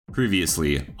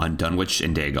Previously on Dunwich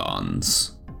and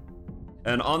Dagons.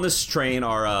 And on this train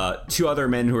are two other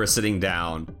men who are sitting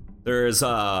down. There's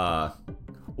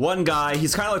one guy,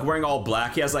 he's kind of like wearing all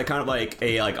black. He has like kind of like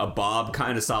a bob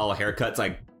kind of style haircut. It's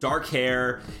like dark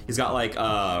hair. He's got like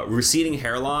receding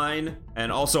hairline.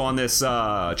 And also on this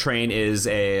train is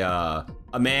a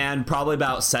man probably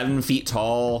about 7 feet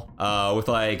tall, with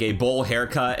like a bowl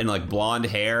haircut and like blonde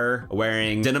hair,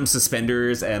 wearing denim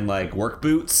suspenders and like work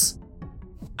boots.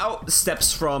 Out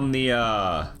steps from the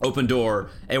open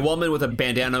door a woman with a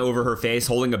bandana over her face,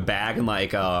 holding a bag and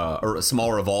like a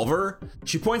small revolver.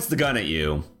 She points the gun at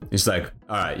you. She's like,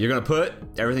 all right, you're gonna put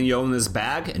everything you own in this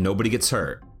bag and nobody gets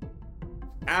hurt.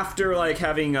 After like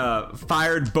having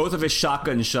fired both of his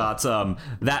shotgun shots,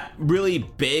 that really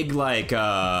big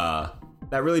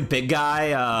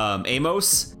guy,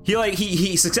 Amos,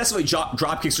 he successfully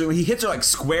drop kicks her. He hits her like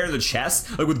square in the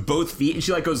chest, like with both feet, and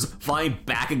she like goes flying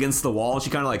back against the wall. She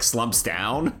kind of like slumps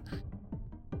down.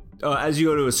 As you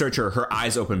go to search her, her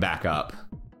eyes open back up.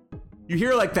 You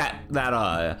hear like that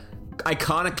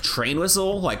iconic train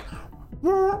whistle, like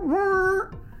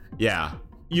yeah.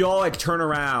 You all like turn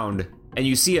around and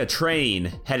you see a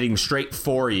train heading straight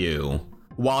for you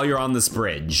while you're on this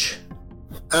bridge.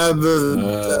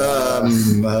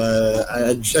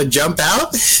 Jump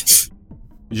out?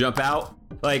 Jump out?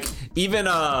 Like, even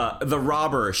the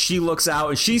robber, she looks out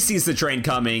and she sees the train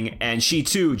coming and she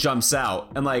too jumps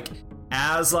out. And like,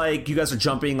 as like you guys are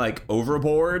jumping like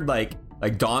overboard, like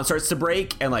dawn starts to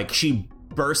break and like she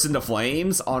bursts into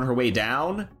flames on her way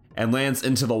down and lands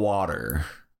into the water.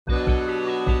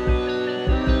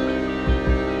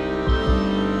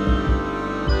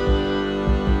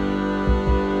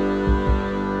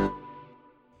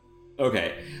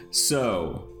 Okay,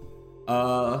 so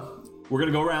we're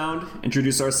gonna go around,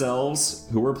 introduce ourselves,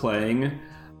 who we're playing.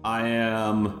 I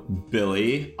am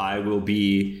Billy. I will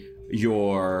be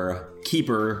your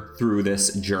keeper through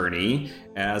this journey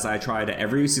as I try to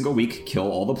every single week kill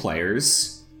all the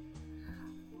players.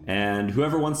 And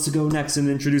whoever wants to go next and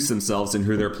introduce themselves and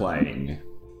who they're playing.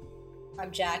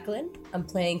 I'm Jacqueline. I'm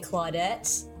playing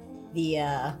Claudette,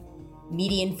 the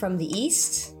median from the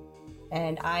east.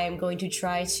 And I am going to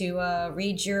try to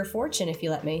read your fortune if you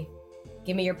let me.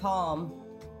 Give me your palm.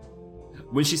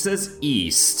 When she says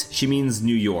east, she means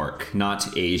New York,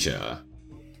 not Asia.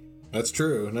 That's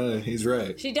true. No, he's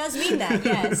right. She does mean that,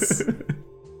 yes.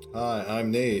 Hi,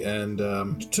 I'm Nate, and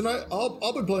tonight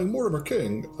I'll be playing Mortimer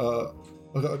King,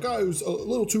 a guy who's a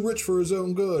little too rich for his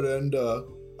own good, and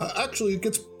actually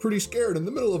gets pretty scared in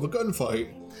the middle of a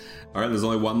gunfight. All right, there's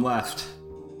only one left.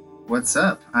 What's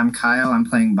up? I'm Kyle. I'm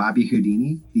playing Bobby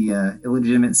Houdini, the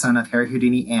illegitimate son of Harry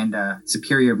Houdini and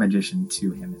superior magician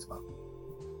to him as well.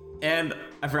 And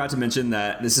I forgot to mention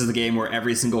that this is the game where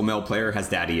every single male player has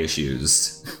daddy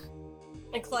issues.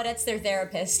 And Claudette's their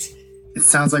therapist. It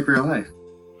sounds like real life.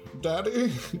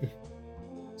 Daddy?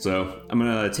 So I'm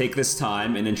going to take this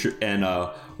time and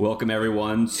welcome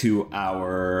everyone to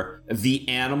our The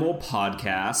Animal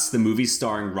podcast, the movie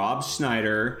starring Rob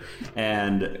Schneider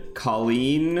and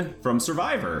Colleen from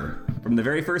Survivor from the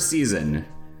very first season.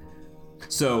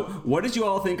 So what did you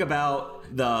all think about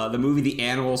the movie The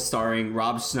Animal starring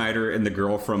Rob Schneider and the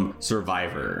girl from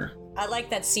Survivor? I like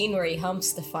that scene where he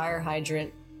humps the fire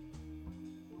hydrant.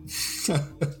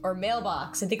 Or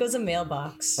mailbox. I think it was a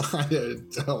mailbox. I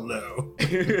don't know.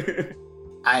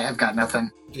 I have got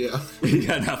nothing. Yeah. You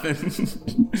got nothing?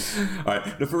 All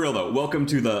right. No, for real, though, welcome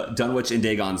to the Dunwich and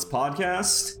Dagons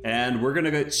podcast. And we're going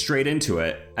to get straight into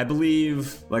it. I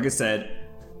believe, like I said,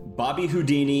 Bobby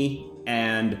Houdini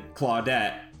and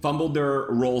Claudette fumbled their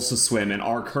roles to swim and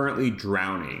are currently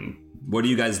drowning. What do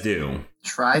you guys do?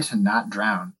 Try to not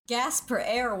drown. Gasp for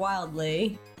air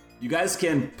wildly. You guys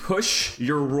can push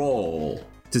your roll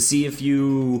to see if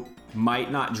you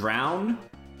might not drown,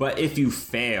 but if you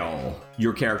fail,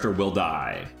 your character will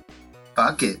die.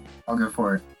 Fuck it. I'll go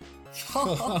for it.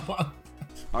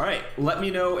 All right, let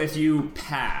me know if you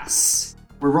pass.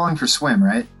 We're rolling for swim,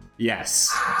 right?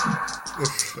 Yes.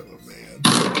 Oh, man.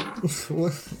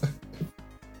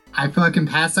 I feel I can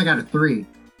pass. I got a 3.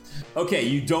 Okay,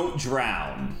 you don't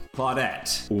drown.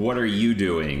 Claudette, what are you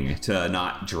doing to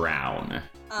not drown?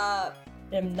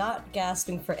 I'm not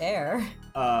gasping for air.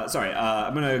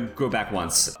 I'm gonna go back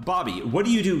once. Bobby, what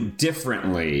do you do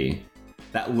differently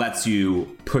that lets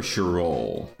you push your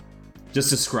roll? Just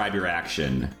describe your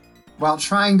action. While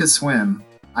trying to swim,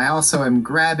 I also am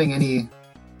grabbing any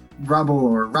rubble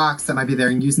or rocks that might be there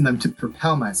and using them to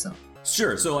propel myself.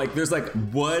 Sure, so like there's like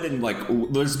wood and like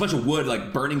there's a bunch of wood,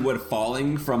 like burning wood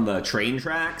falling from the train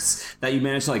tracks that you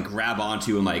manage to like grab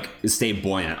onto and like stay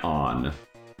buoyant on.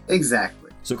 Exactly.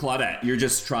 So Claudette, you're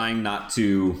just trying not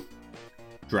to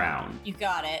drown. You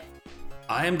got it.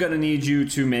 I am gonna need you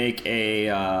to make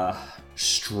a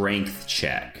strength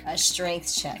check. A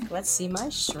strength check. Let's see my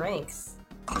strength.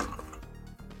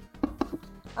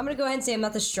 I'm gonna go ahead and say I'm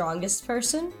not the strongest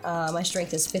person. My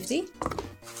strength is 50.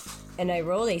 And I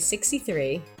rolled a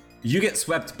 63. You get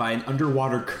swept by an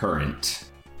underwater current.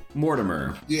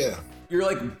 Mortimer, Yeah. you're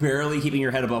like barely keeping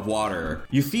your head above water.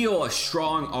 You feel a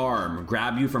strong arm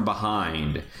grab you from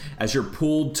behind as you're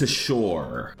pulled to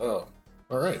shore. Oh,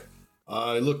 all right.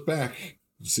 I look back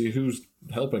to see who's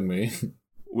helping me.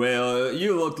 Well,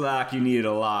 you look like you needed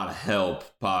a lot of help,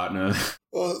 partner.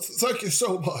 Well, thank you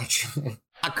so much.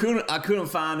 I couldn't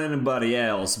find anybody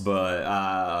else, but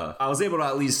I was able to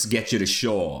at least get you to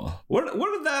shore. Where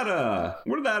did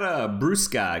that Bruce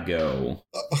guy go?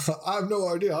 I have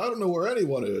no idea. I don't know where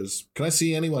anyone is. Can I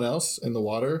see anyone else in the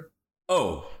water?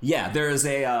 Oh, yeah, there's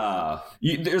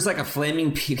there's like a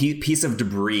flaming piece of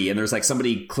debris, and there's like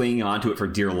somebody clinging onto it for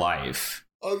dear life.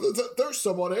 There's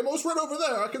someone, Amos, right over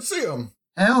there. I can see him.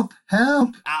 Help!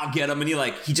 Help! I'll get him, and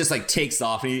he just like takes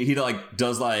off, and he like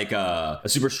does like a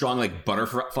super strong like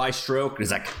butterfly stroke, and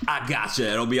he's like, I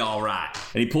gotcha, it'll be all right.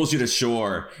 And he pulls you to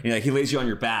shore, and he lays you on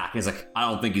your back, and he's like, I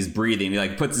don't think he's breathing. And he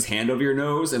like puts his hand over your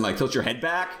nose and like tilts your head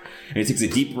back, and he takes a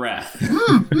deep breath.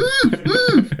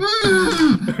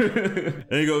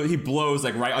 And he blows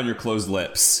like right on your closed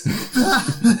lips.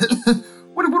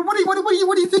 What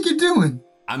do you think you're doing?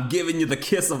 I'm giving you the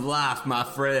kiss of life, my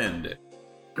friend.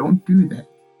 Don't do that.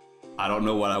 I don't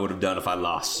know what I would have done if I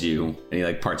lost you. And he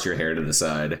like parts your hair to the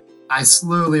side. I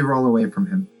slowly roll away from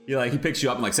him. He picks you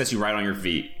up and like sets you right on your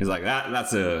feet. He's like,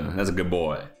 that's a good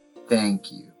boy.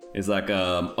 Thank you. He's like,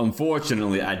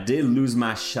 unfortunately, I did lose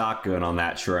my shotgun on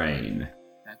that train.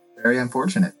 That's very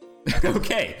unfortunate.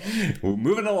 Okay, we're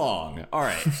moving along. All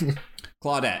right,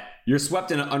 Claudette, you're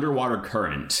swept in an underwater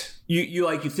current.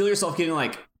 You feel yourself getting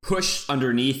like pushed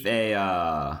underneath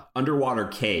a underwater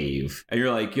cave, and you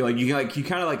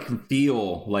kind of like can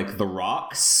feel like the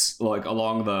rocks like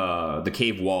along the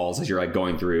cave walls as you're like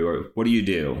going through. What do you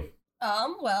do?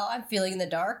 Well, I'm feeling in the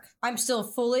dark. I'm still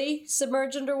fully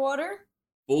submerged underwater.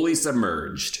 Fully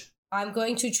submerged. I'm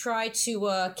going to try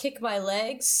to kick my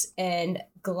legs and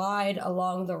glide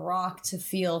along the rock to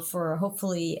feel for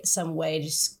hopefully some way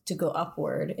just to go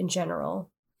upward in general.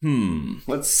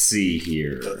 Let's see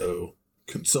here. Uh-oh.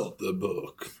 Consult the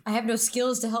book. I have no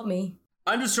skills to help me.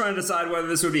 I'm just trying to decide whether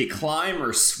this would be climb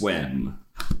or swim.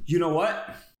 You know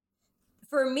what?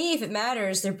 For me, if it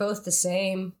matters, they're both the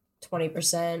same,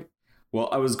 20%. Well,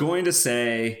 I was going to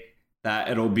say that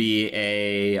it'll be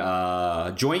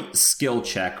a joint skill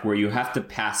check where you have to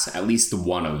pass at least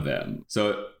one of them.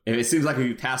 So if it seems like if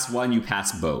you pass one, you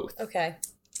pass both. Okay.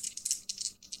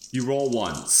 You roll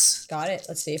once. Got it.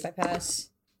 Let's see if I pass.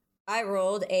 I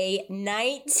rolled a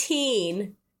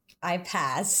 19. I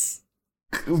pass.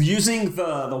 Using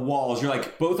the walls, you're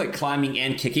like both like climbing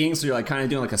and kicking, so you're like kind of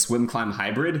doing like a swim climb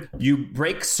hybrid. You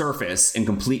break surface in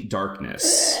complete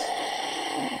darkness.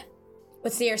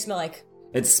 What's the air smell like?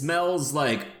 It smells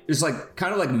like it's like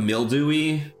kind of like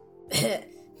mildewy. It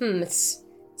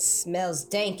smells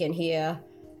dank in here.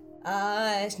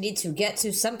 I need to get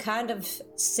to some kind of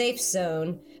safe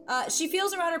zone. She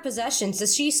feels around her possessions.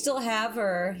 Does she still have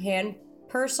her hand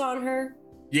purse on her?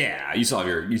 Yeah, you still have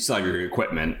your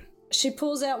equipment. She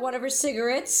pulls out one of her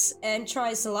cigarettes and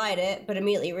tries to light it, but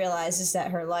immediately realizes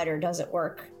that her lighter doesn't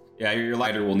work. Yeah, your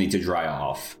lighter will need to dry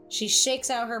off. She shakes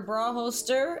out her bra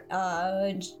holster,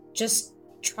 just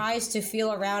tries to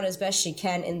feel around as best she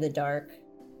can in the dark.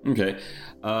 Okay.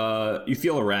 You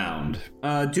feel around.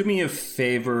 Do me a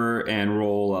favor and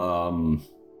roll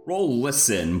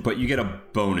listen, but you get a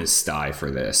bonus die for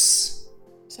this.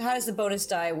 So how does the bonus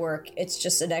die work? It's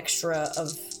just an extra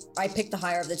of... I pick the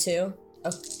higher of the two?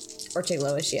 Oh, or take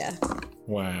lowest, yeah.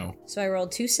 Wow. So I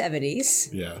rolled 2 70s.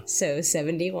 Yeah. So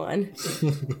 71. So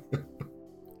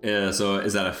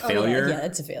is that a failure? Oh, yeah,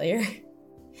 that's a failure.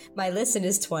 My listen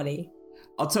is 20.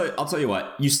 I'll tell you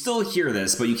what. You still hear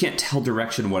this, but you can't tell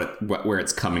direction where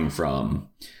it's coming from.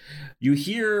 You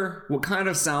hear what kind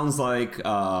of sounds like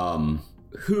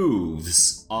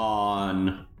hooves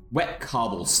on wet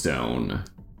cobblestone.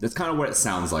 That's kind of what it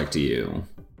sounds like to you.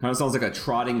 Kind of sounds like a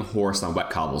trotting horse on wet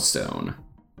cobblestone.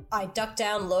 I duck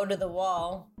down low to the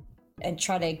wall and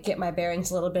try to get my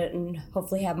bearings a little bit and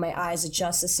hopefully have my eyes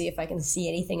adjust to see if I can see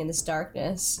anything in this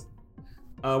darkness.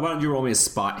 Why don't you roll me a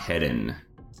spot hidden?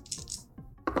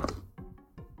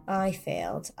 I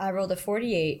failed. I rolled a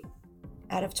 48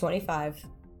 out of 25.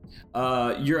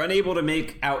 You're unable to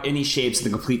make out any shapes in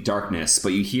the complete darkness,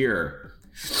 but you hear...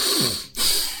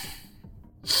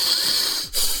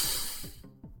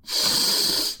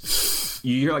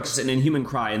 you hear like just an inhuman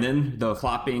cry, and then the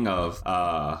flopping of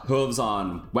hooves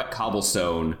on wet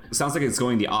cobblestone. It sounds like it's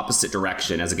going the opposite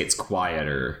direction as it gets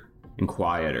quieter and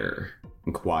quieter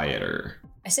and quieter.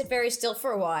 I sit very still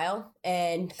for a while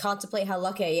and contemplate how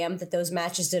lucky I am that those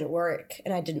matches didn't work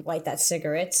and I didn't light that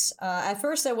cigarette. At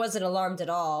first, I wasn't alarmed at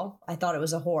all. I thought it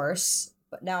was a horse,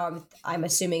 but now I'm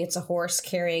assuming it's a horse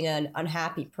carrying an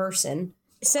unhappy person.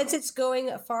 Since it's going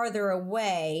farther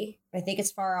away, I think it's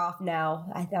far off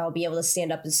now. I'll be able to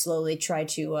stand up and slowly try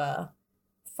to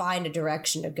find a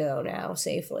direction to go now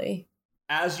safely.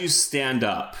 As you stand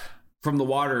up from the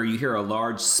water, you hear a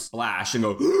large splash and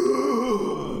go.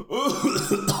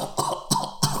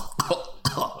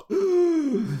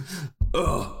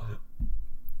 Oh,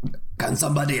 can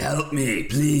somebody help me,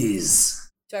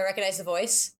 please? Do I recognize the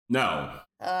voice? No.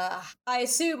 I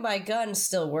assume my gun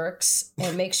still works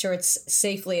and make sure it's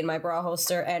safely in my bra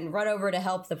holster and run over to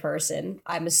help the person.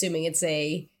 I'm assuming it's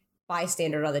a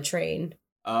bystander on the train.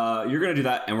 You're gonna do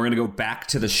that, and we're gonna go back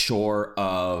to the shore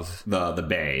of the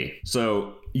bay.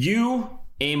 So you,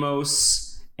 Amos,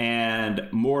 and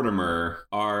Mortimer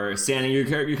are standing. You're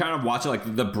kind of watching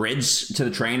like the bridge to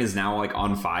the train is now like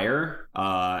on fire,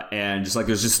 and just like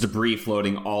there's just debris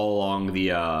floating all along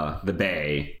the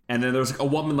bay. And then there's like a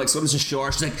woman like swims to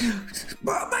shore. She's like,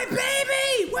 "My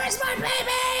baby! Where's my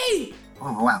baby?"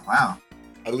 Oh, wow.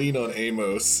 I lean on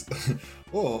Amos.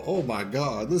 Oh my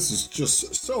God, this is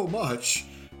just so much.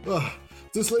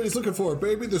 This lady's looking for a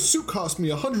baby. The suit cost me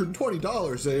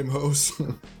 $120, Amos.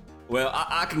 Well,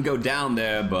 I can go down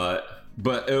there, but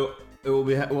we'll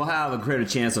have a greater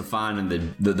chance of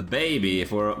finding the baby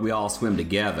if we all swim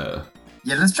together.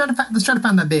 Yeah, let's try to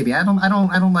find that baby. I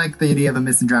don't like the idea of a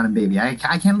missing, drowning baby. I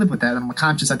can't live with that. I'm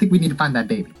conscious. I think we need to find that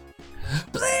baby.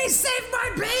 Please save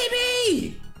my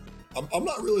baby! I'm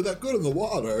not really that good in the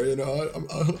water, you know. I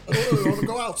don't really want to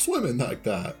go out swimming like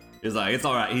that. He's like, it's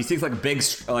all right. He takes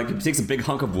like he takes a big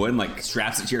hunk of wood and like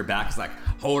straps it to your back. He's like,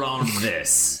 hold on to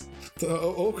this.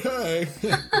 Okay.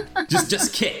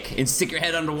 just kick and stick your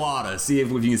head underwater. See if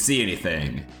you can see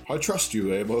anything. I trust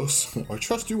you, Amos. I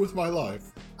trust you with my life.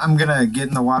 I'm gonna get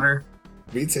in the water.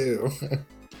 Me too.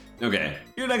 Okay.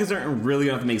 You guys aren't really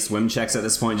gonna have to make swim checks at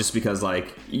this point just because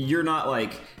like you're not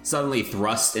like suddenly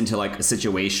thrust into like a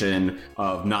situation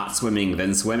of not swimming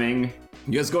then swimming.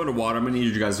 You guys go into water. I'm gonna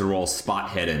need you guys to roll spot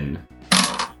hidden.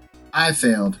 I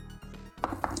failed.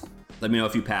 Let me know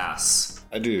if you pass.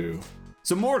 I do.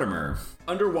 So Mortimer,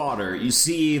 underwater, you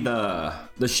see the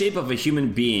shape of a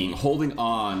human being holding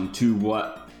on to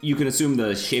what you can assume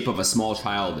the shape of a small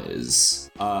child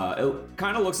is. It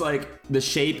kind of looks like the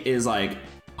shape is like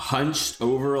hunched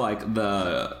over like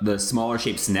the smaller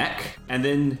shape's neck, and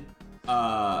then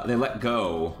they let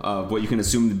go of what you can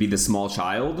assume to be the small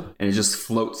child, and it just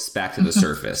floats back to the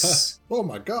surface. Oh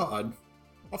my God.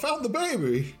 I found the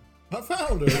baby. I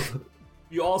found her.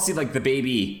 You all see like the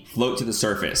baby float to the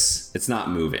surface. It's not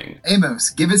moving. Amos,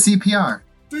 give it CPR.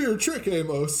 Do your trick,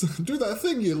 Amos. Do that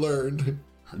thing you learned.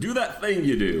 Do that thing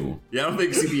you do. Yeah, I don't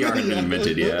think CPR has been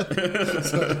invented yet.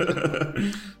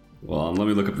 Well, let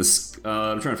me look up this.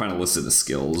 I'm trying to find a list of the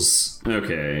skills.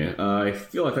 Okay, I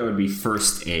feel like that would be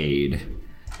first aid.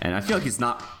 And I feel like he's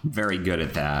not very good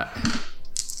at that.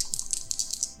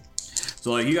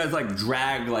 So like you guys like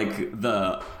drag like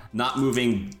the not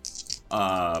moving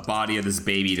body of this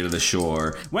baby to the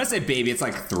shore. When I say baby, it's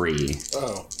like 3.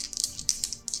 Oh.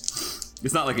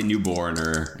 It's not like a newborn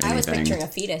or anything. I was picturing a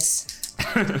fetus.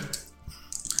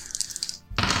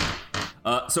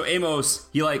 So Amos,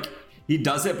 he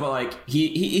does it, but like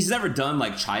he's never done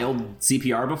like child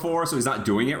CPR before, so he's not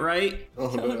doing it right. Oh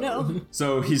No.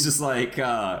 So he's just like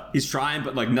he's trying,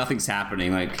 but like nothing's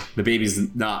happening. Like the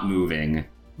baby's not moving.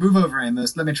 Move over,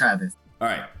 Amos. Let me try this. All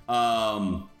right.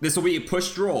 This will be a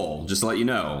pushed roll, just to let you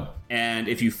know. And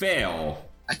if you fail,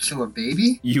 I kill a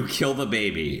baby? you kill the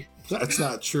baby. That's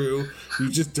not true. You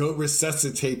just don't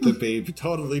resuscitate the baby.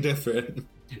 Totally different.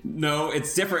 No,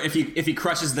 it's different if he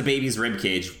crushes the baby's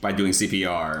ribcage by doing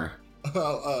CPR.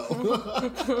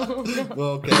 Oh. Well,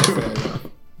 okay, fair enough.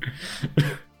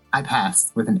 I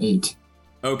passed with an 8.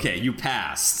 Okay, you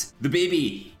passed. The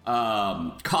baby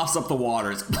coughs up the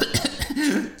waters.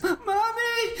 Mommy!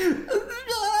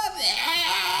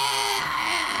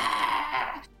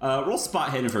 Roll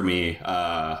spot hidden for me,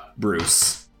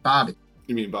 Bruce. Bobby.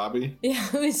 You mean Bobby? Yeah,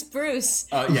 it was Bruce.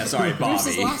 Yeah, sorry, Bruce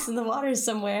is Bobby. lost in the water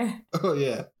somewhere. Oh,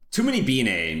 yeah. Too many B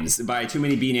names. By too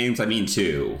many B names, I mean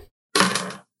 2.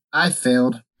 I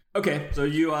failed. Okay, so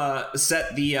you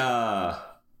set the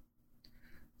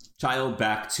child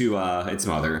back to its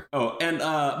mother. Oh, and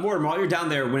Mortimer, while you're down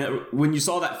there, when you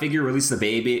saw that figure release the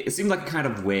baby, it seemed like it kind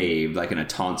of waved, like in a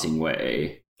taunting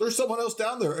way. There's someone else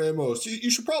down there, Amos. You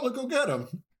should probably go get him.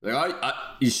 Like,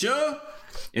 you sure?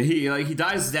 And he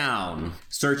dives down,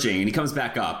 searching, and he comes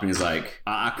back up, and he's like,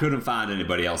 I couldn't find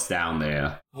anybody else down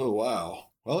there. Oh, wow.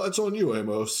 Well, that's on you,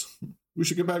 Amos. We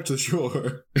should get back to the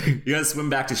shore. You guys swim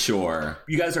back to shore.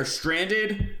 You guys are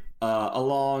stranded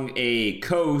along a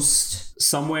coast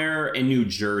somewhere in New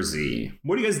Jersey.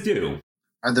 What do you guys do?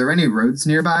 Are there any roads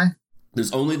nearby?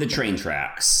 There's only the train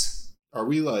tracks. Are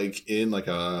we like in like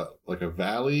a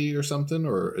valley or something,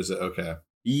 or is it okay?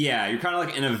 Yeah, you're kind of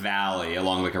like in a valley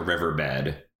along like a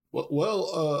riverbed.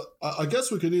 Well, I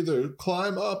guess we could either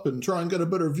climb up and try and get a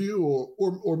better view,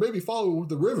 or maybe follow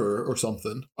the river or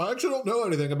something. I actually don't know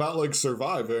anything about like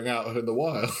surviving out in the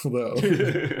wild, though.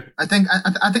 I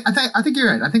think you're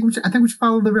right. I think we should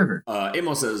follow the river.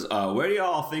 Amos says, "Where do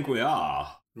y'all think we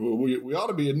are?" Well, we ought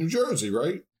to be in New Jersey,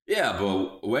 right? Yeah,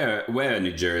 but where in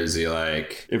New Jersey?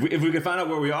 Like, if we could find out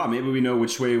where we are, maybe we know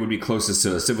which way would be closest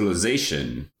to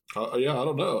civilization. Yeah, I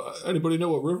don't know. Anybody know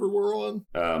what river we're on?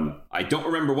 I don't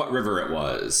remember what river it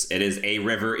was. It is a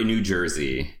river in New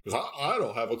Jersey. I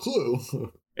don't have a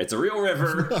clue. It's a real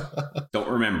river. Don't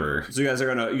remember. So you guys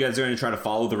are gonna try to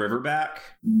follow the river back?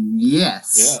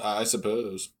 Yes. Yeah, I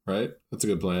suppose. Right? That's a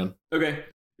good plan. Okay.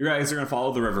 You guys are gonna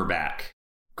follow the river back.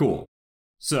 Cool.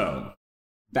 So,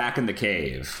 back in the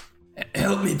cave.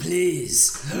 Help me,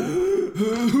 please.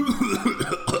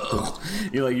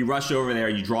 You rush over there,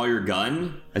 you draw your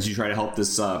gun as you try to help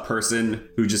this person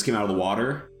who just came out of the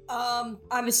water.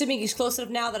 I'm assuming he's close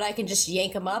enough now that I can just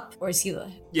yank him up, or is he?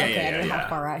 Yeah, okay, I don't know yeah. how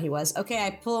far out he was. Okay,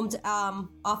 I pull him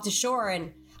off the shore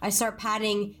and I start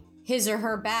patting his or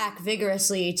her back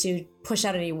vigorously to push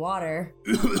out any water.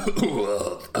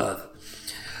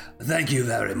 Thank you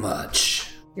very much.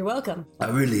 You're welcome. I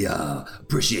really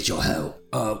appreciate your help.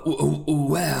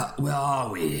 Where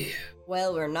are we?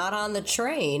 Well, we're not on the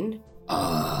train.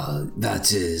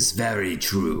 That is very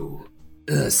true.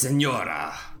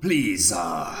 Senora, please,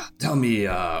 tell me,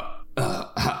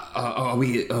 are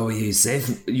we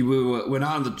safe? We're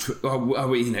not on the are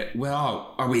we in it?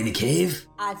 Are we in a cave?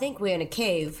 I think we're in a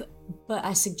cave, but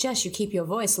I suggest you keep your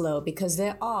voice low because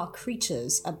there are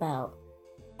creatures about.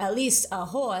 At least a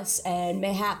horse and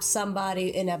mayhaps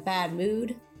somebody in a bad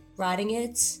mood riding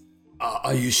it.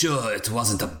 Are you sure it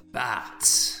wasn't a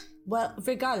bat? Well,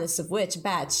 regardless of which,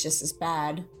 bats just as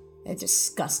bad. They're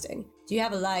disgusting. Do you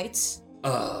have a light?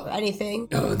 Or anything?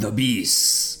 The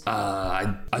beasts.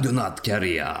 I do not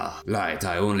carry a light.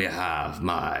 I only have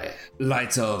my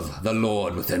light of the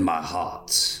Lord within my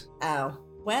heart. Oh.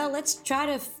 Well, let's try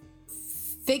to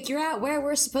figure out where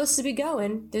we're supposed to be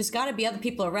going. There's gotta be other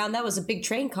people around. That was a big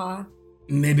train car.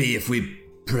 Maybe if we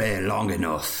pray long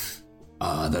enough,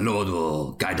 the Lord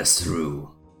will guide us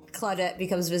through. Claudette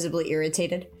becomes visibly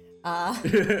irritated.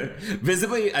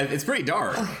 Visibly? It's pretty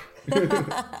dark.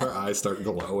 Her eyes start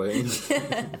glowing.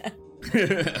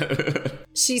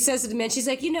 She says to the man, she's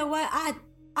like, you know what?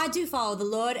 I do follow the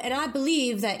Lord, and I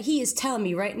believe that he is telling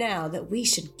me right now that we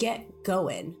should get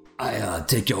going. I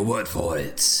take your word for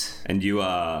it. And you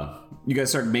guys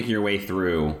start making your way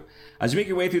through. As you make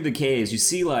your way through the caves, you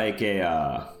see like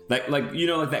a like you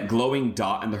know, like that glowing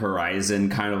dot in the horizon,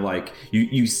 kind of like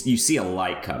you see a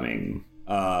light coming.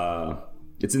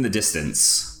 It's in the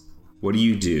distance. What do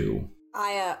you do?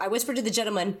 I whispered to the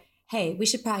gentleman, hey, we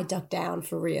should probably duck down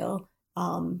for real.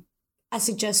 I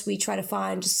suggest we try to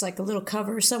find just like a little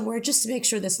cover somewhere just to make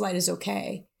sure this light is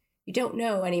okay. You don't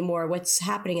know anymore what's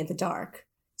happening in the dark,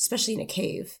 especially in a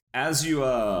cave. As you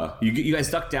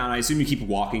guys duck down, I assume you keep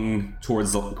walking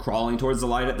crawling towards the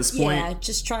light at this point. Yeah,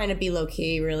 just trying to be low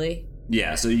key, really.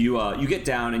 Yeah, so you get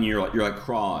down and you're like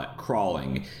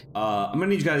crawling. I'm gonna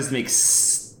need you guys to make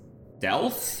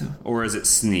stealth, or is it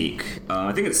sneak?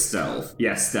 I think it's stealth.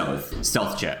 Yeah, stealth.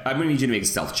 Stealth check. I'm gonna need you to make a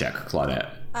stealth check,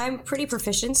 Claudette. I'm pretty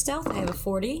proficient in stealth. I have a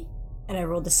 40, and I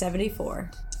rolled a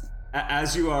 74.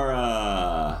 As you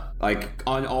are like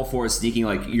on all fours sneaking,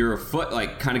 like your foot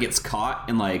like kind of gets caught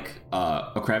in like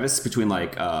a crevice between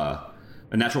like a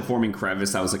natural forming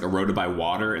crevice that was like eroded by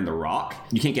water in the rock.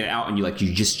 You can't get it out, and you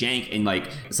just yank, and like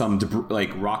some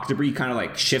rock debris kind of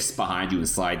like shifts behind you and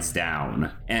slides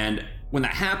down. And when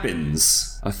that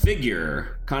happens, a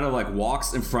figure kind of like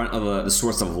walks in front of the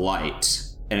source of light,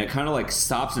 and it kind of like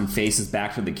stops and faces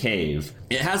back to the cave.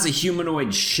 It has a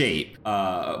humanoid shape,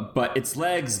 but its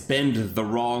legs bend the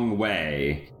wrong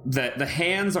way. The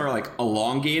hands are like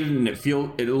elongated, and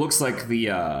it looks like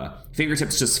the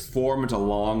fingertips just form into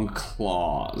long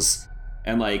claws,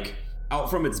 and like out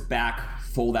from its back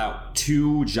fold out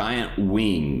two giant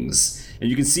wings. And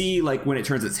you can see like when it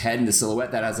turns its head into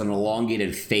silhouette that has an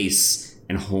elongated face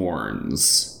and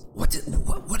horns.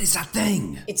 What is that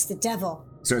thing? It's the devil.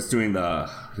 He starts doing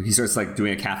like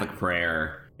doing a Catholic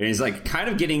prayer, and he's like kind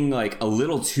of getting like a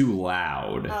little too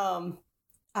loud.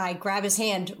 I grab his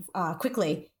hand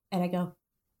quickly, and I go,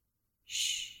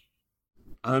 shh.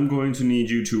 I'm going to need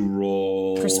you to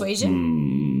roll...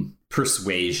 Persuasion?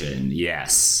 Persuasion,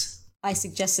 yes. I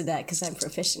suggested that because I'm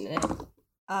proficient in it.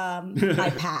 I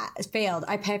failed.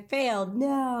 I failed.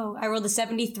 No. I rolled a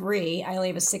 73. I only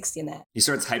have a 60 in that. He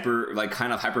starts kind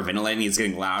of hyperventilating. He's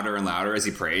getting louder and louder as he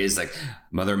prays, like,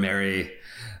 Mother Mary,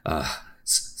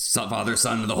 Father,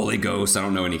 Son, and the Holy Ghost. I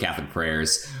don't know any Catholic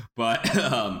prayers, but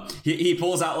he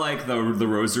pulls out like the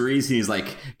rosaries. He's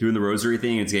like doing the rosary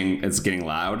thing. It's getting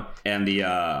loud, and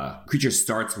the creature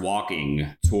starts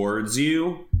walking towards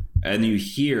you, and you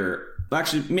hear.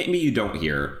 Actually, maybe you don't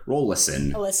hear. Roll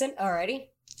listen. Oh, listen. Alrighty.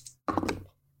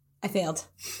 I failed.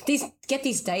 Get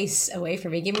these dice away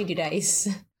from me. Give me 2 dice.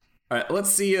 All right. Let's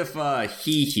see if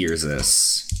he hears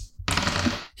this.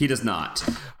 He does not.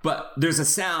 But there's a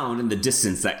sound in the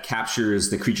distance that captures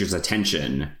the creature's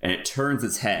attention, and it turns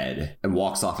its head and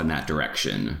walks off in that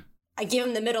direction. I give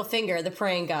him the middle finger, the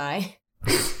praying guy.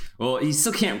 Well, you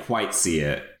still can't quite see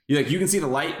it. You can see the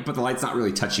light, but the light's not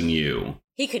really touching you.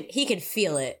 He could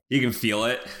feel it. You can feel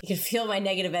it? He can feel my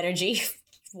negative energy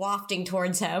wafting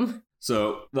towards him.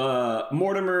 So the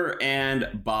Mortimer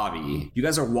and Bobby, you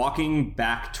guys are walking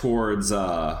back towards,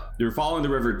 you're following the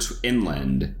river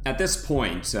inland. At this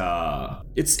point,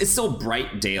 it's still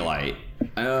bright daylight.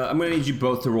 I'm gonna need you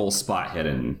both to roll spot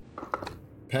hidden.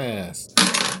 Pass.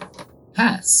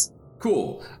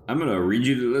 Cool. I'm gonna read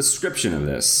you the description of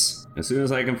this as soon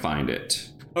as I can find it.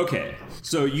 Okay,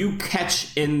 so you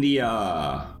catch in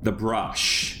the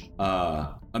brush,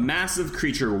 a massive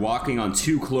creature walking on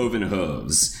 2 cloven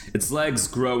hooves. Its legs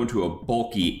grow into a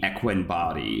bulky equine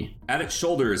body. At its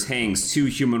shoulders hangs 2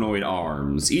 humanoid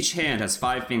arms. Each hand has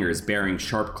 5 fingers bearing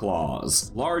sharp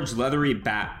claws. Large leathery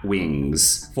bat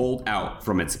wings fold out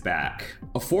from its back.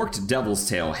 A forked devil's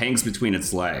tail hangs between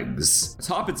its legs.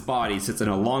 Atop its body sits an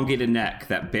elongated neck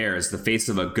that bears the face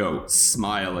of a goat,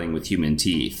 smiling with human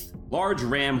teeth. Large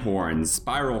ram horns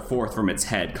spiral forth from its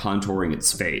head, contouring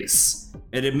its face.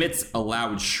 It emits a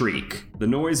loud shriek. The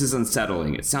noise is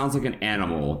unsettling. It sounds like an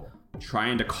animal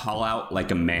trying to call out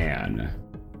like a man.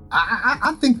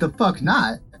 I think the fuck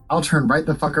not. I'll turn right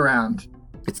the fuck around.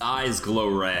 Its eyes glow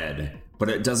red, but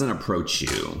it doesn't approach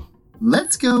you.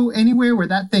 Let's go anywhere where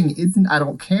that thing isn't. I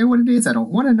don't care what it is. I don't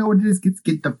want to know what it is.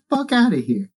 Get the fuck out of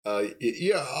here.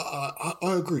 Yeah, I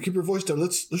agree. Keep your voice down.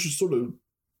 Let's just sort of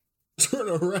turn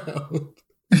around.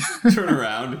 Turn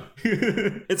around.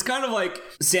 It's kind of like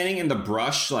standing in the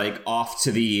brush, like off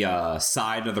to the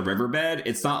side of the riverbed.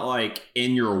 It's not like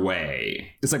in your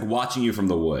way. It's like watching you from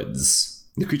the woods.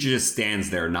 The creature just stands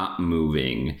there, not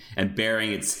moving, and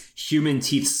bearing its human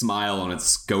teeth smile on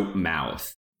its goat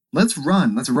mouth. Let's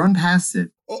run. Let's run past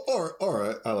it. Oh, all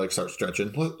right. I start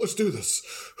stretching. Let's do this.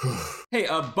 Hey,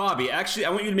 Bobby, actually, I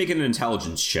want you to make an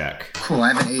intelligence check. Cool,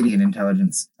 I have an 80 in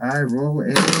intelligence. I roll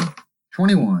a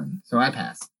 21, so I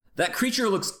pass. That creature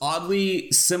looks oddly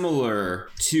similar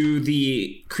to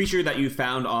the creature that you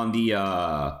found on the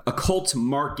occult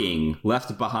marking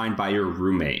left behind by your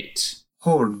roommate.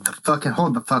 Hold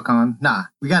the fuck on. Nah,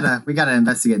 we gotta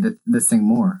investigate this thing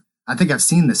more. I think I've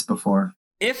seen this before.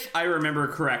 If I remember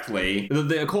correctly,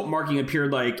 the occult marking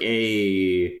appeared like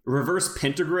a reverse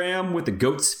pentagram with the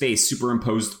goat's face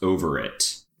superimposed over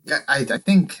it. I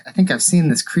think I've seen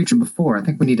this creature before. I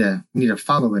think we need to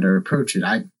follow it or approach it.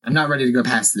 I'm not ready to go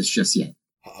past this just yet.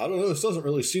 I don't know. This doesn't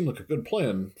really seem like a good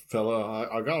plan, fella.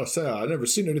 I gotta say, I've never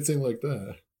seen anything like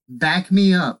that. Back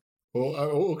me up.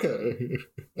 Oh, okay.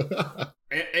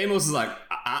 Amos is like,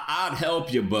 I'd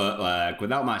help you, but like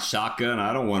without my shotgun,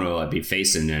 I don't want to like be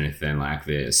facing anything like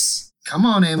this. Come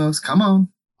on, Amos. Come on.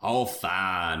 Oh,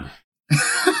 fine.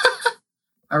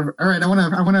 All right, I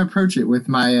want to approach it with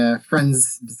my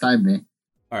friends beside me.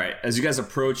 All right, as you guys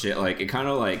approach it, like it kind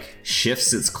of like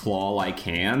shifts its claw-like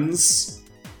hands,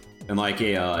 and like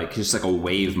just like a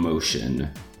wave motion,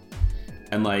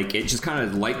 and like it just kind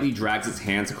of lightly drags its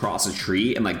hands across a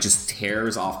tree and like just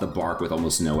tears off the bark with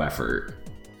almost no effort.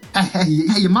 Hey,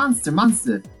 you monster!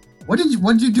 What did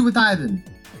you do with Ivan?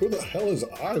 Who the hell is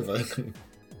Ivan?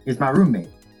 He's my roommate.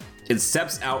 It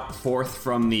steps out forth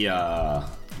from the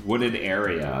wooded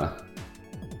area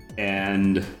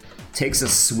and takes a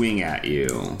swing at you.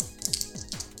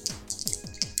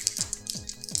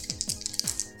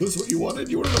 This is what you wanted?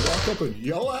 You wanted to walk up and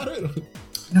yell at it?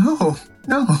 No.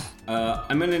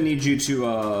 I'm gonna need you to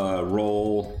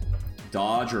roll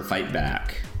dodge or fight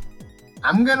back.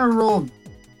 I'm gonna roll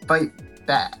fight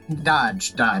back.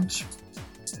 Dodge.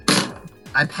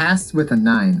 I passed with a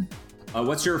 9.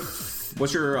 What's your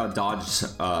dodge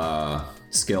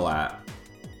skill at?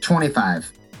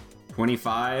 25.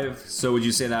 25. So would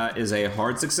you say that is a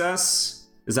hard success?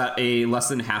 Is that a less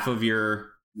than half of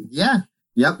your? Yeah.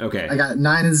 Yep. Okay. I got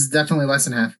 9 is definitely less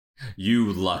than half.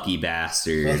 You lucky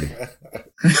bastard.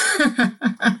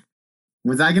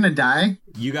 Was I gonna die?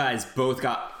 You both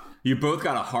got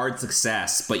a hard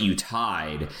success, but you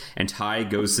tied, and tie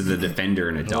goes to the defender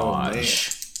in a dodge.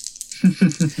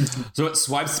 So it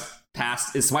swipes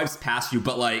past you,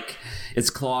 but like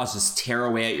its claws just tear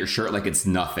away at your shirt like it's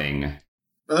nothing.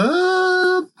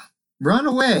 Run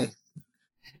away.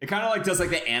 It kind of like does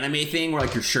like the anime thing where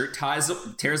like your shirt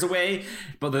tears away,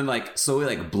 but then like slowly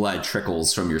like blood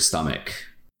trickles from your stomach.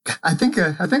 I think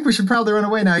we should probably run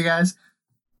away now, you guys.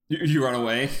 You run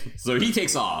away. So he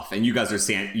takes off, and you guys are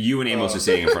you and Amos are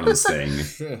standing in front of this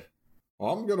thing.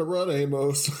 I'm gonna run,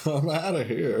 Amos. I'm out of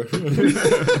here.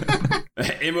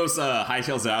 Amos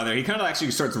hightails out of there. He kind of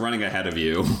actually starts running ahead of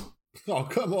you. Oh,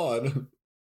 come on.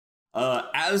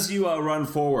 As you run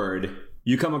forward,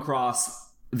 you come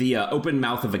across the open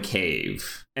mouth of a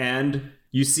cave, and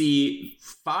you see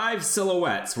 5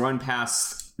 silhouettes run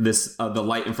past this the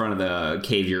light in front of the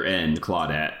cave you're in,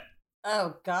 Claudette.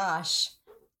 Oh gosh,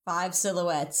 5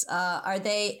 silhouettes. Are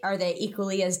they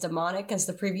equally as demonic as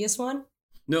the previous one?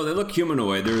 No, they look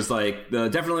humanoid. There's like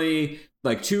definitely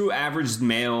like 2 average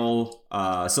male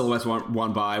silhouettes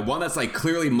run by. One that's like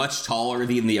clearly much taller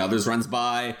than the others runs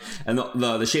by, and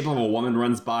the shape of a woman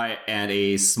runs by, and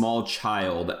a small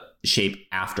child shape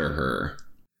after her.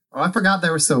 Oh, I forgot they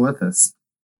were still with us.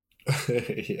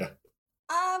 Yeah.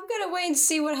 I'm gonna wait and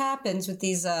see what happens with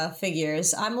these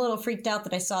figures. I'm a little freaked out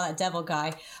that I saw that devil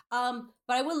guy. But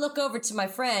I will look over to my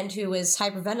friend who is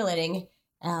hyperventilating.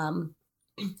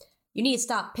 You need to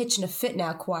stop pitching a fit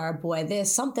now, choir boy.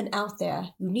 There's something out there.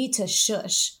 You need to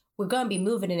shush. We're gonna be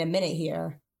moving in a minute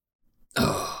here.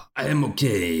 Oh, I am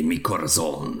okay, mi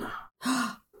corazón.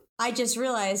 I just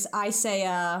realized I say,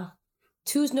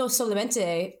 tú no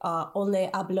solamente only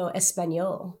hablo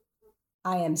español.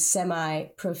 I am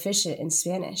semi-proficient in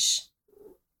Spanish,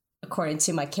 according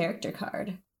to my character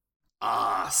card.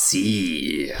 Ah,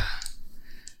 sí.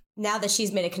 Now that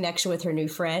she's made a connection with her new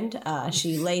friend,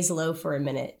 she lays low for a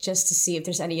minute just to see if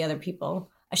there's any other people.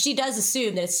 She does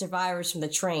assume that it's survivors from the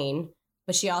train,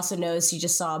 but she also knows she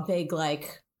just saw a big,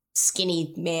 like,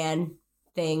 skinny man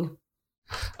thing.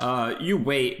 You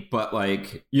wait, but,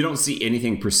 like, you don't see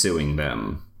anything pursuing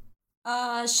them.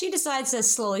 She decides to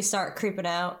slowly start creeping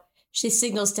out. She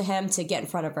signals to him to get in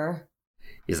front of her.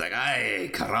 He's like, ay,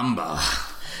 caramba.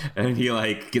 And he,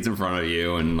 like, gets in front of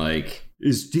you and, like,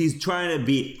 he's trying to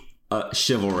be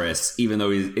chivalrous, even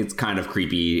though it's kind of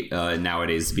creepy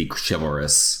nowadays to be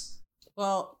chivalrous.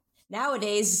 Well,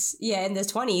 nowadays, yeah, in the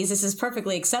 20s, this is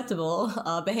perfectly acceptable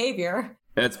behavior.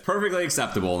 It's perfectly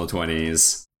acceptable in the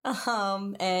 20s.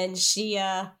 And she,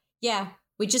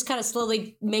 we just kind of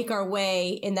slowly make our way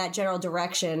in that general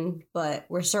direction, but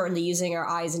we're certainly using our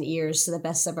eyes and ears to the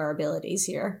best of our abilities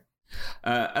here.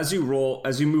 As you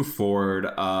move forward,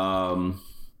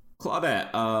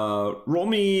 Claudette, roll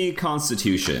me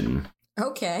Constitution.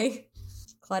 Okay.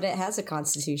 Claudette has a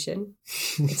Constitution.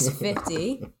 It's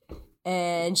 50.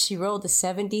 And she rolled a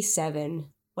 77.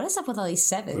 What is up with all these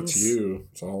sevens? It's you.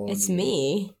 It's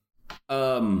me.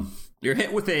 You're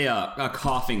hit with a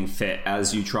coughing fit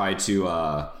as you try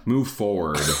to move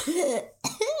forward.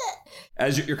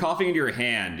 As you're coughing into your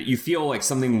hand, you feel like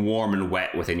something warm and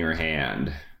wet within your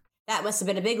hand. That must have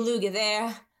been a big loogie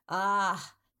there.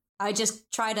 I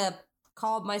just try to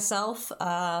calm myself.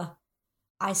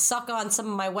 I suck on some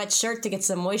of my wet shirt to get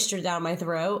some moisture down my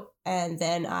throat, and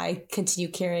then I continue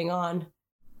carrying on.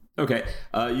 Okay.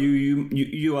 You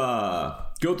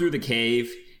go through the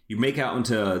cave. You make out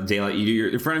into daylight. You're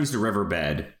in front of you is the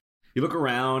riverbed. You look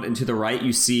around, and to the right,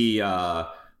 you see the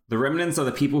remnants of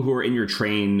the people who are in your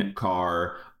train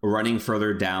car running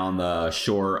further down the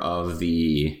shore of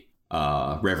the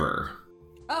river.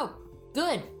 Oh,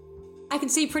 good. I can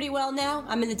see pretty well now.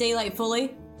 I'm in the daylight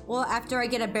fully. Well, after I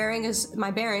get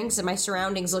my bearings and my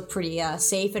surroundings look pretty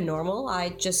safe and normal, I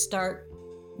just start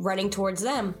running towards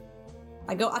them.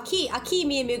 I go, aquí,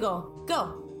 mi amigo,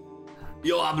 go.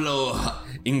 Yo hablo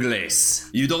inglés.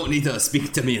 You don't need to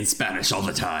speak to me in Spanish all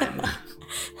the time.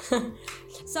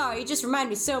 Sorry, you just remind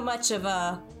me so much of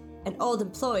an old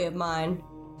employee of mine.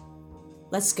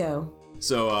 Let's go.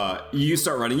 So you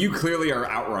start running. You clearly are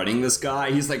outrunning this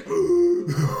guy. He's like...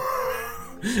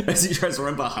 as he tries to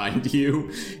run behind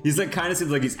you. He's like, kind of seems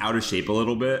like he's out of shape a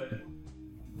little bit.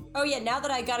 Oh yeah, now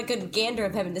that I got a good gander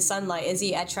of him in the sunlight, is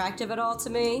he attractive at all to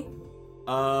me?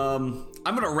 I'm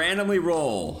gonna randomly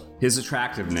roll his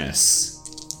attractiveness.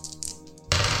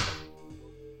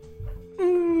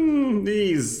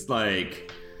 He's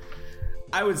like,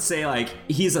 I would say like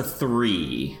he's a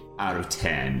 3 out of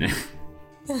 10.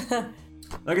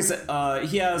 Like I said,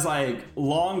 he has like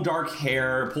long dark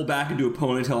hair pulled back into a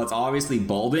ponytail that's obviously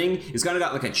balding. He's kind of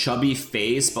got like a chubby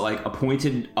face, but like a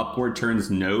pointed upward turned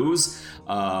nose.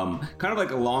 Kind of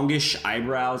like longish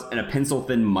eyebrows and a pencil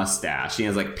thin mustache. He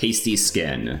has like pasty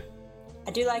skin.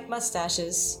 I do like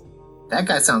mustaches. That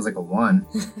guy sounds like a 1.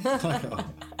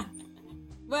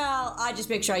 Well, I just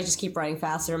make sure I just keep running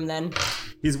faster him then.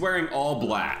 He's wearing all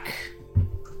black.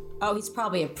 Oh, he's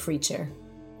probably a preacher.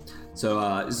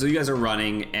 So you guys are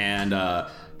running, and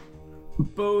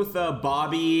both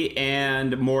Bobby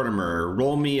and Mortimer,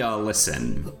 roll me a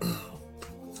listen.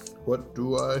 What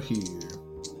do I hear?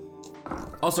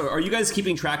 Also, are you guys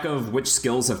keeping track of which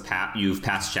skills you've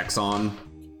passed checks on?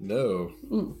 No.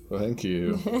 Thank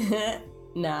you.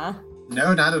 Nah.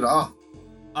 No, not at all.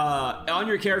 On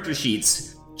your character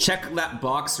sheets, check that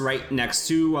box right next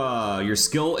to your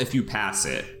skill if you pass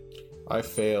it. I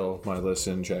fail my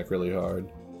listen check really hard.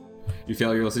 You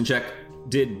fail your listen check.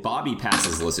 Did Bobby pass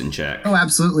his listen check? Oh,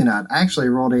 absolutely not. I actually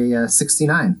rolled a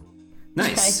 69.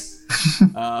 Nice.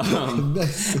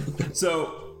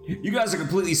 So you guys are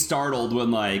completely startled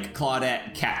when like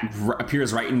Claudette cat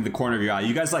appears right into the corner of your eye.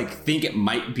 You guys like think it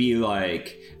might be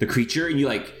like the creature, and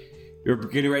you're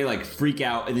getting ready to like freak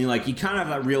out, and then like you kind of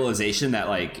have that realization that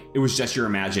like it was just your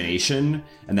imagination,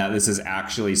 and that this is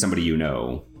actually somebody you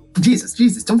know.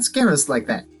 Jesus, don't scare us like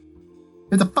that.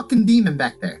 There's a fucking demon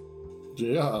back there.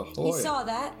 Yeah. You saw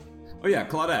that? Oh yeah,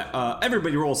 Claudette.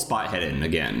 Everybody roll spot hidden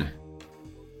again.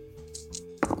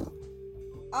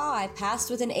 Oh, I passed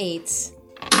with an 8.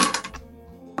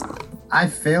 I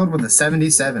failed with a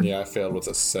 77. Yeah, I failed with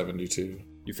a 72.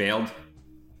 You failed?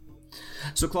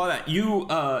 So Claudette, you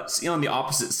see on the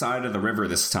opposite side of the river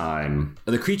this time,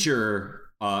 the creature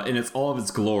in all of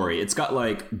its glory. It's got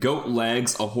like goat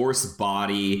legs, a horse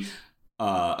body,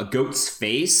 a goat's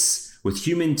face with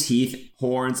human teeth,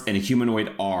 horns, and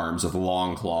humanoid arms with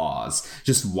long claws,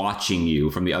 just watching you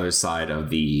from the other side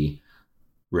of the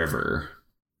river.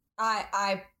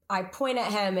 I point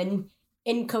at him and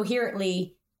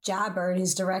incoherently jabber in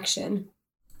his direction.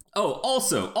 Oh,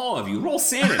 also, all of you, roll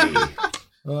sanity.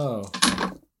 Oh.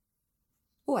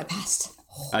 Oh, I passed.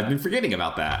 I've been forgetting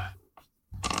about that.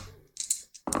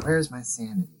 Where's my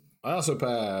sanity? I also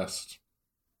passed.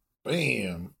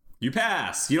 Bam. You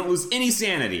pass. You don't lose any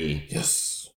sanity.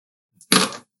 Yes.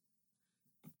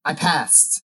 I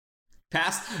passed.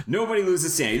 Pass. Nobody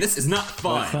loses sanity. This is not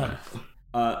fun.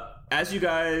 As you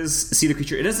guys see the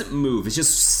creature, it doesn't move. It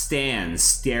just stands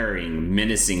staring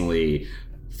menacingly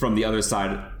from the other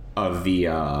side of the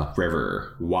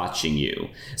river, watching you.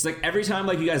 It's like every time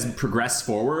like you guys progress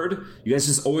forward, you guys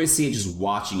just always see it just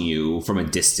watching you from a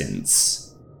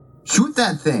distance. Shoot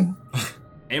that thing.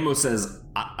 Amos says,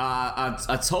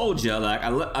 I told you, like,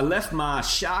 I left my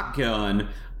shotgun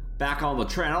back on the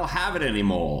train. I don't have it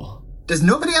anymore. Does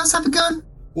nobody else have a gun?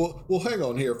 Well, hang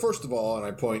on here. First of all, and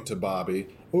I point to Bobby.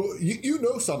 Well, you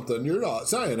know something. You're not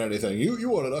saying anything. You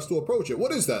wanted us to approach it.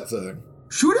 What is that thing?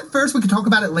 Shoot it first. We can talk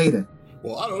about it later.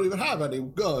 Well, I don't even have any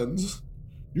guns.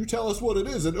 You tell us what it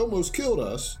is. It almost killed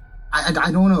us. I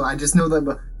don't know. I just know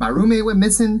that my roommate went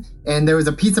missing, and there was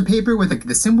a piece of paper with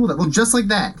the symbol that looked just like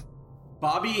that.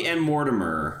 Bobby and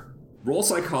Mortimer, roll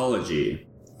psychology.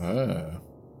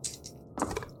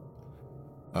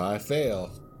 I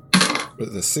fail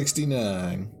with a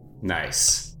 69.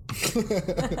 Nice.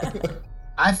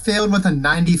 I failed with a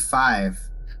 95.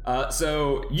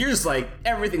 So you're just like,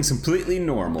 everything's completely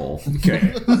normal.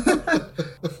 Okay.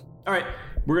 All right,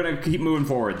 we're gonna keep moving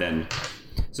forward then.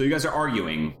 So you guys are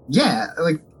arguing. Yeah,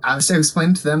 like I was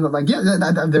explaining to them that, like, yeah,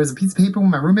 there was a piece of paper when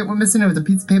my roommate went missing. There was a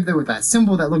piece of paper there with that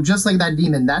symbol that looked just like that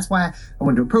demon. That's why I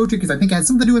wanted to approach it, because I think it had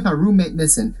something to do with my roommate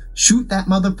missing. Shoot that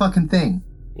motherfucking thing.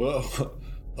 Well,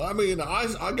 I mean,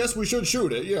 I guess we should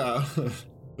shoot it, yeah.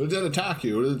 It did attack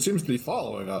you. It seems to be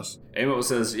following us. Amos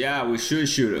says, yeah, we should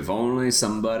shoot it if only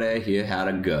somebody here had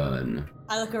a gun.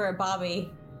 I look over at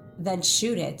Bobby, then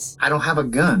shoot it. I don't have a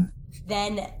gun.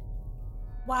 Then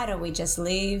why don't we just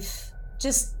leave?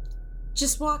 Just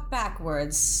walk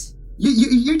backwards.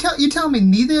 You tell me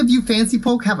neither of you fancy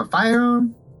folk have a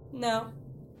firearm? No.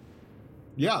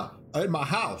 Yeah, in my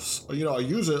house. You know, I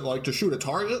use it like to shoot at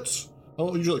targets. I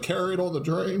don't usually carry it on the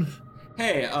train.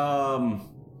 Hey,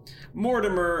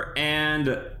 Mortimer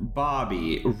and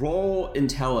Bobby, roll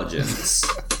intelligence.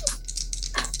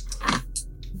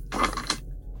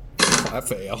 I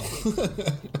fail.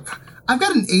 I've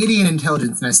got an 80 in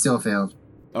intelligence and I still failed.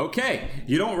 Okay,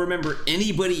 you don't remember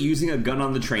anybody using a gun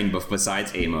on the train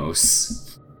besides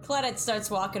Amos. Claudette starts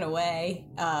walking away,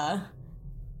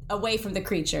 away from the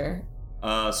creature.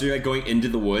 So you're like going into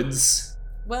the woods?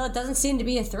 Well, it doesn't seem to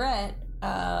be a threat.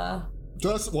 That's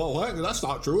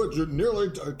not true. It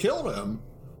nearly killed him.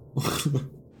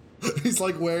 He's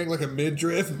like wearing like a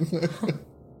midriff.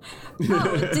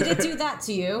 Oh, did it do that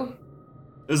to you?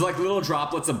 There's like little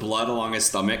droplets of blood along his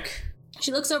stomach.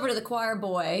 She looks over to the choir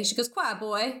boy. She goes, "Choir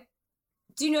boy,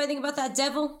 do you know anything about that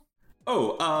devil?"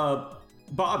 Oh,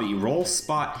 Bobby, roll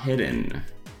spot hidden.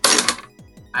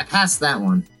 I passed that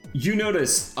one. You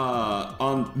notice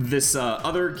on this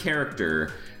other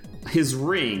character, his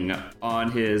ring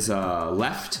on his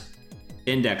left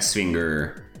index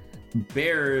finger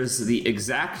bears the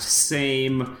exact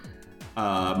same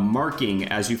marking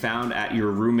as you found at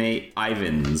your roommate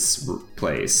Ivan's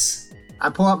place. I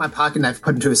pull out my pocket knife,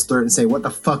 put it into his throat, and say, "What the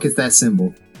fuck is that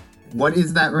symbol? What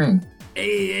is that ring?"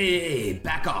 Hey,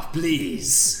 back off,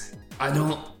 please.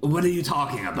 What are you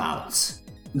talking about?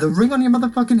 The ring on your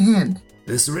motherfucking hand.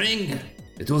 This ring?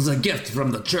 It was a gift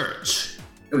from the church.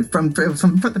 It was from the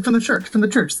church. From the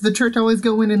church. Does the church always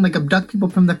go in and like abduct people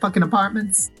from their fucking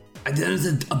apartments? I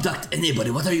didn't abduct anybody.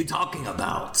 What are you talking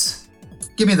about?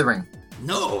 Give me the ring.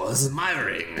 No, this is my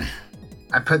ring.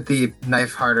 I put the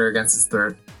knife harder against his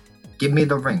throat. Give me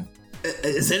the ring.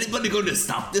 Is anybody going to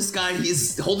stop this guy?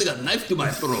 He's holding a knife to my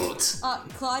throat.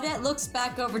 Claudette looks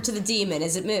back over to the demon.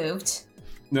 Is it moved?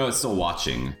 No, it's still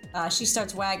watching. She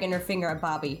starts wagging her finger at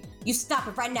Bobby. "You stop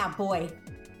it right now, boy.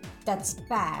 That's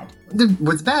bad."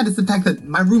 What's bad is the fact that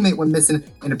my roommate went missing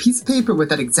and a piece of paper with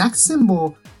that exact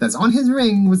symbol that's on his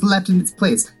ring was left in its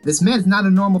place. This man's not a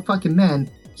normal fucking man.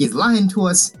 He's lying to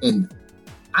us, and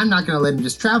I'm not gonna let him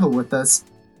just travel with us.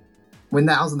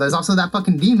 There's also that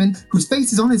fucking demon whose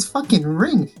face is on his fucking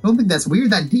ring. I don't think that's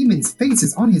weird. That demon's face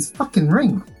is on his fucking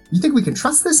ring. You think we can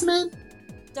trust this man?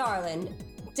 Darling,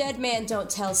 dead man don't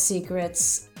tell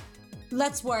secrets.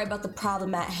 Let's worry about the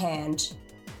problem at hand.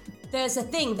 There's a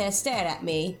thing there staring at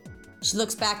me. She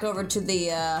looks back over to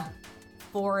the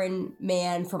foreign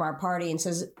man from our party and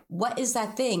says, "What is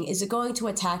that thing? Is it going to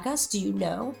attack us? Do you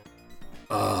know?"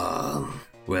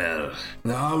 Well,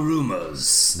 there are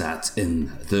rumors that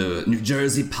in the New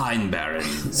Jersey Pine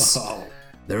Barrens,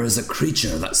 there is a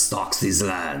creature that stalks these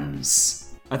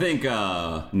lands. I think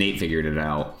Nate figured it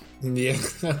out. Yeah.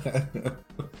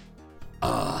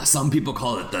 Some people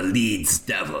call it the Leeds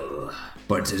Devil,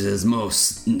 but it is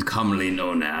most commonly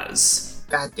known as...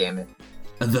 God damn it.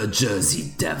 The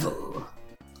Jersey Devil.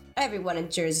 Everyone in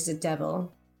Jersey's a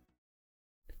devil.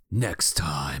 Next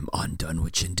time on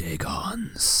Dunwich and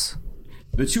Dagons.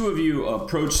 The two of you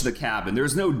approach the cabin.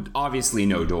 There's obviously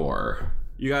no door.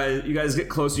 You guys get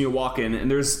close and you walk in,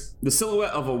 and there's the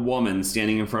silhouette of a woman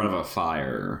standing in front of a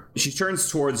fire. She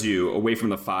turns towards you, away from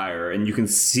the fire, and you can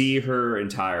see her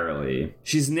entirely.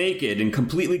 She's naked and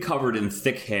completely covered in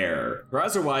thick hair. Her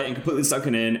eyes are white and completely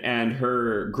sunken in, and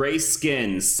her gray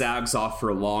skin sags off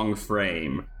her long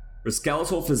frame. Her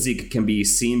skeletal physique can be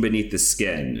seen beneath the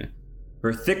skin.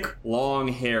 Her thick, long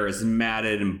hair is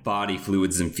matted in body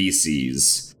fluids and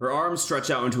feces. Her arms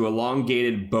stretch out into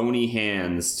elongated, bony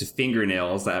hands to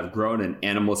fingernails that have grown in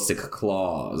animalistic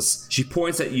claws. She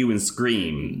points at you and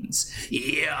screams,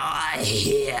 "You're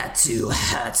here to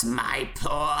hurt my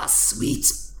poor sweet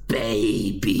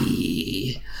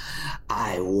baby.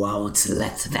 I won't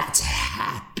let that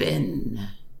happen."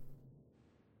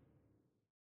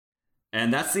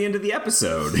 And that's the end of the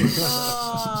episode.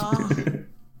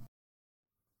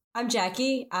 I'm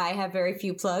Jackie. I have very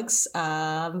few plugs.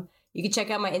 You can check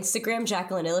out my Instagram,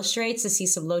 Jacqueline Illustrates, to see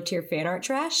some low-tier fan art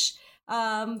trash.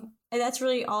 And that's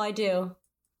really all I do.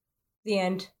 The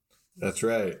end. That's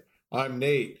right. I'm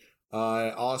Nate. I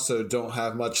also don't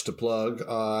have much to plug.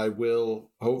 I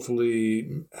will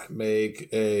hopefully make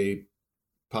a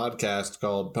podcast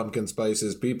called Pumpkin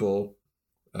Spice's People,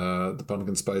 the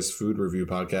Pumpkin Spice Food Review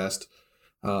Podcast,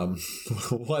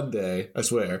 one day, I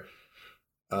swear.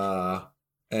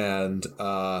 And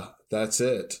that's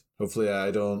it. Hopefully I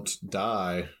don't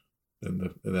die in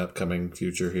the upcoming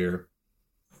future here.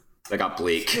 That got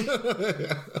bleak.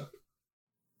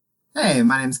 Hey,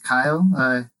 my name's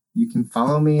Kyle. You can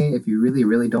follow me if you really,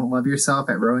 really don't love yourself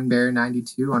at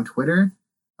RowingBear92 on Twitter.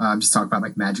 Just talk about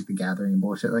like Magic the Gathering and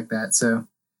bullshit like that. So,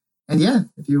 and yeah,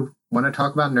 if you want to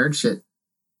talk about nerd shit,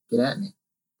 get at me.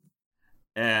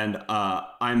 And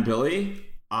I'm Billy.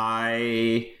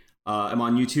 I am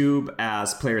on YouTube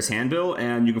as Player's Handbill,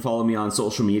 and you can follow me on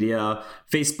social media,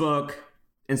 Facebook,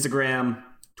 Instagram,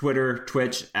 Twitter,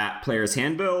 Twitch at Player's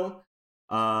Handbill.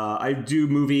 I do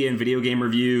movie and video game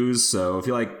reviews, so if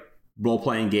you like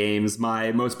role-playing games,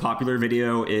 my most popular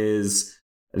video is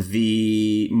my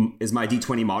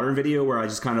D20 Modern video, where I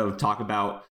just kind of talk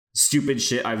about stupid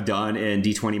shit I've done in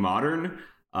D20 Modern.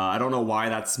 I don't know why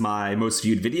that's my most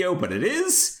viewed video, but it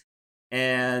is.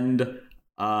 And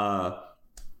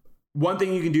one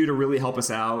thing you can do to really help us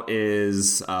out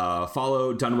is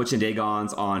follow Dunwich and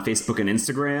Dagons on Facebook and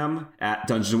Instagram at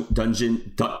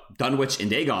Dunwich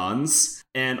and Dagons,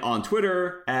 and on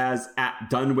Twitter as at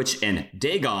Dunwich and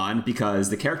Dagon, because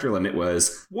the character limit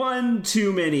was one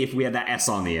too many if we had that S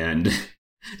on the end.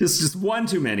 just one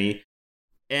too many.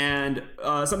 And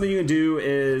something you can do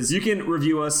is you can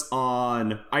review us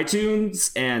on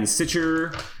iTunes and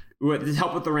Stitcher. To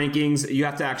help with the rankings, you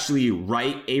have to actually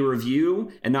write a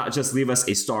review and not just leave us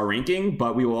a star ranking,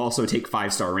 but we will also take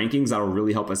 5-star rankings. That will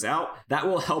really help us out. That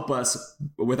will help us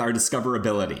with our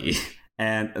discoverability.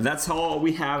 And that's all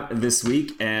we have this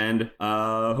week. And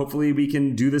hopefully we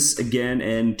can do this again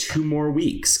in 2 more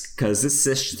weeks, because this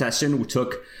session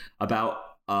took about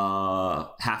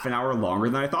half an hour longer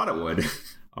than I thought it would.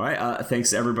 All right. Thanks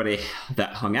to everybody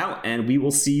that hung out, and we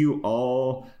will see you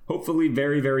all hopefully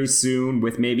very, very soon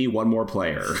with maybe one more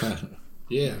player.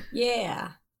 Yeah.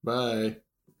 Yeah. Bye.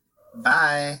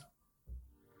 Bye.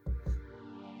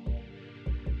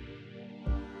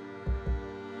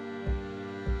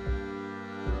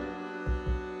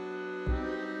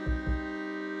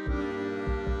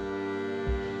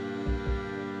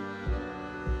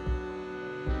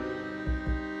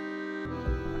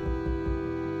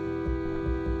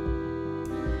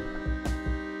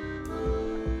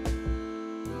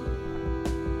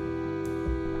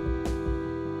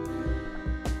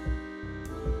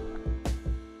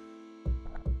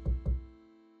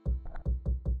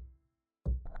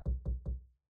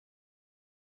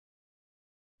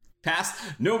 Pass.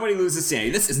 Nobody loses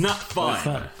sanity. This is not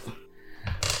fun.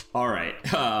 All right.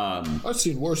 I've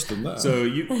seen worse than that. So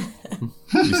you've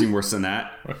seen worse than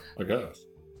that? I guess.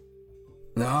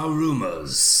 There are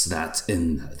rumors that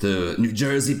in the New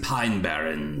Jersey Pine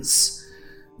Barrens,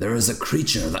 there is a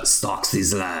creature that stalks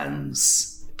these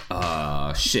lands.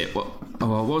 Shit. What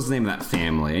was the name of that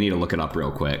family? I need to look it up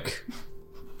real quick.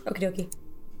 Okie dokie.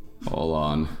 Hold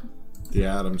on. The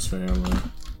Addams Family.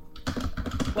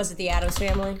 Was it the Addams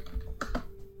Family?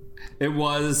 It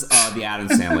was the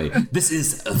Addams Family. This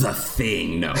is the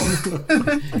Thing. No.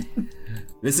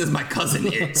 This is my cousin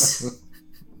It.